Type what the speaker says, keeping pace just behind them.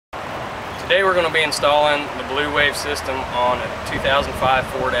Today we're going to be installing the BluWave system on a 2005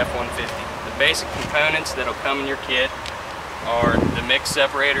 Ford F-150. The basic components that will come in your kit are the mix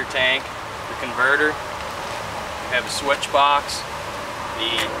separator tank, the converter, you have a switch box,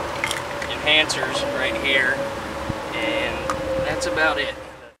 the enhancers right here, and that's about it.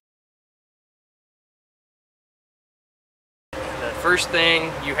 The first thing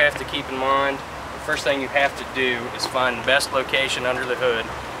you have to keep in mind, the first thing you have to do is find the best location under the hood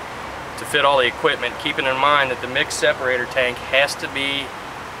to fit all the equipment, keeping in mind that the mix separator tank has to be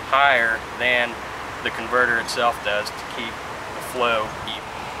higher than the converter itself does to keep the flow even.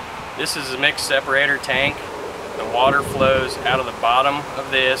 This is a mix separator tank. The water flows out of the bottom of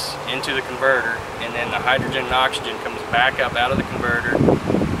this into the converter, and then the hydrogen and oxygen comes back up out of the converter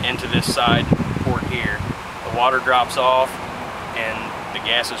into this side port here. The water drops off and the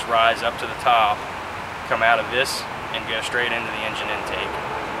gases rise up to the top, come out of this and go straight into the engine intake.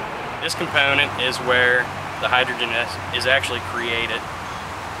 This component is where the hydrogen is actually created.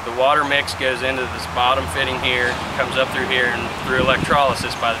 The water mix goes into this bottom fitting here, comes up through here, and through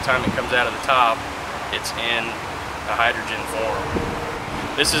electrolysis, by the time it comes out of the top, it's in a hydrogen form.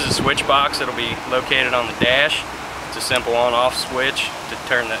 This is a switch box that'll be located on the dash. It's a simple on-off switch to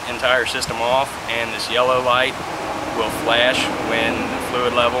turn the entire system off, and this yellow light will flash when the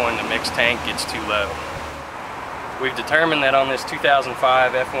fluid level in the mixed tank gets too low. We've determined that on this 2005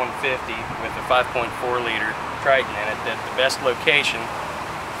 F-150 with a 5.4 liter Triton in it, that the best location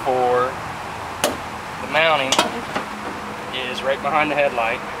for the mounting is right behind the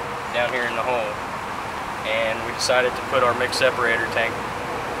headlight down here in the hole. And we decided to put our mix separator tank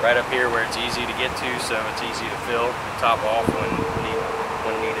right up here where it's easy to get to, so it's easy to fill the top off when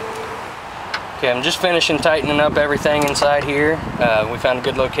needed. Okay, I'm just finishing tightening up everything inside here. We found a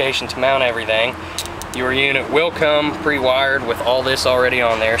good location to mount everything. Your unit will come pre-wired with all this already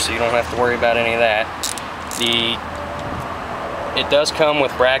on there, so you don't have to worry about any of that. It does come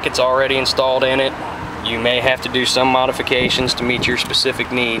with brackets already installed in it. You may have to do some modifications to meet your specific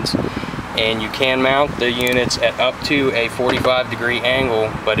needs, and you can mount the units at up to a 45-degree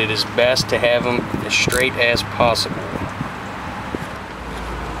angle, but it is best to have them as straight as possible.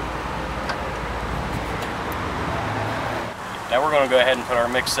 Now we're going to go ahead and put our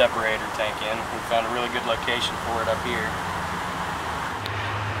mix separator tank in. We found a really good location for it up here.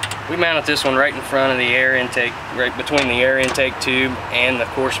 We mounted this one right in front of the air intake, right between the air intake tube and the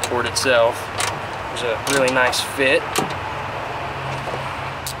core support itself. There's a really nice fit.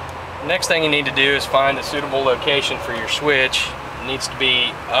 The next thing you need to do is find a suitable location for your switch. It needs to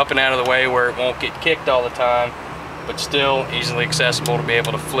be up and out of the way where it won't get kicked all the time, but still easily accessible to be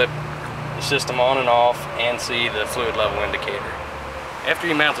able to flip the system on and off and see the fluid level indicator. After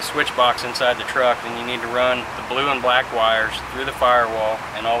you mount the switch box inside the truck, then you need to run the blue and black wires through the firewall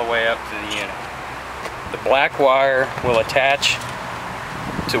and all the way up to the unit. The black wire will attach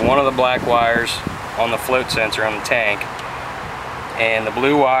to one of the black wires on the float sensor on the tank, and the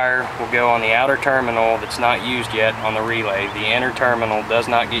blue wire will go on the outer terminal that's not used yet on the relay. The inner terminal does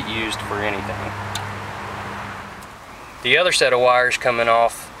not get used for anything. The other set of wires coming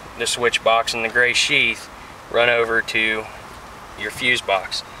off the switch box in the gray sheath run over to your fuse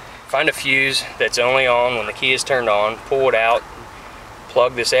box. Find a fuse that's only on when the key is turned on, pull it out,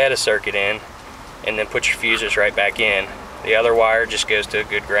 plug this ADA circuit in, and then put your fuses right back in. The other wire just goes to a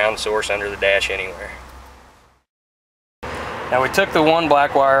good ground source under the dash anywhere. Now we took the one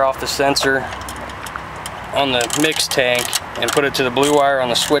black wire off the sensor on the mix tank and put it to the blue wire on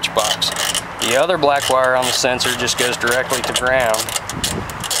the switch box. The other black wire on the sensor just goes directly to ground.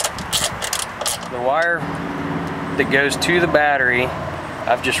 The wire that goes to the battery,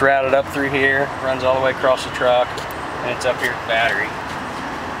 I've just routed up through here, runs all the way across the truck, and it's up here at the battery.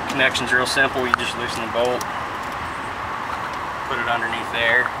 Connection's real simple. You just loosen the bolt, put it underneath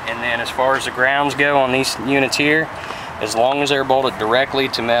there, and then as far as the grounds go on these units here, as long as they're bolted directly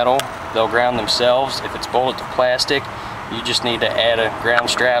to metal, they'll ground themselves. If it's bolted to plastic, you just need to add a ground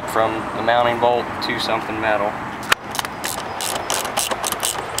strap from the mounting bolt to something metal.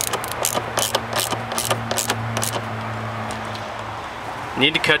 You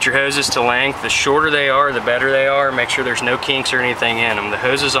need to cut your hoses to length. The shorter they are, the better they are. Make sure there's no kinks or anything in them. The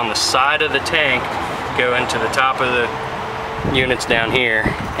hoses on the side of the tank go into the top of the units down here,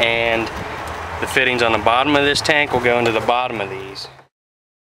 and the fittings on the bottom of this tank will go into the bottom of these.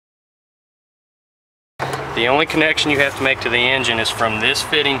 The only connection you have to make to the engine is from this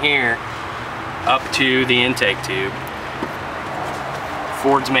fitting here up to the intake tube.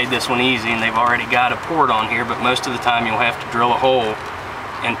 Ford's made this one easy, and they've already got a port on here, but most of the time you'll have to drill a hole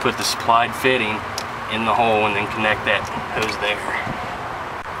and put the supplied fitting in the hole and then connect that hose there.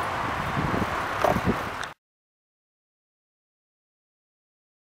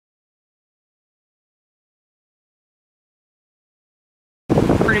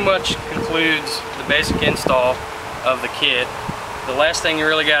 pretty much concludes the basic install of the kit. The last thing you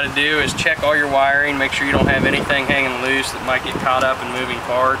really got to do is check all your wiring, make sure you don't have anything hanging loose that might get caught up in moving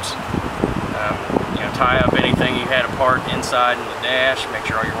parts. You know, tie up anything you had apart inside in the dash, make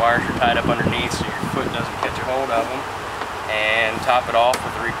sure all your wires are tied up underneath so your foot doesn't catch a hold of them, and top it off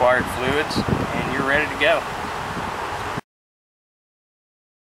with the required fluids, and you're ready to go.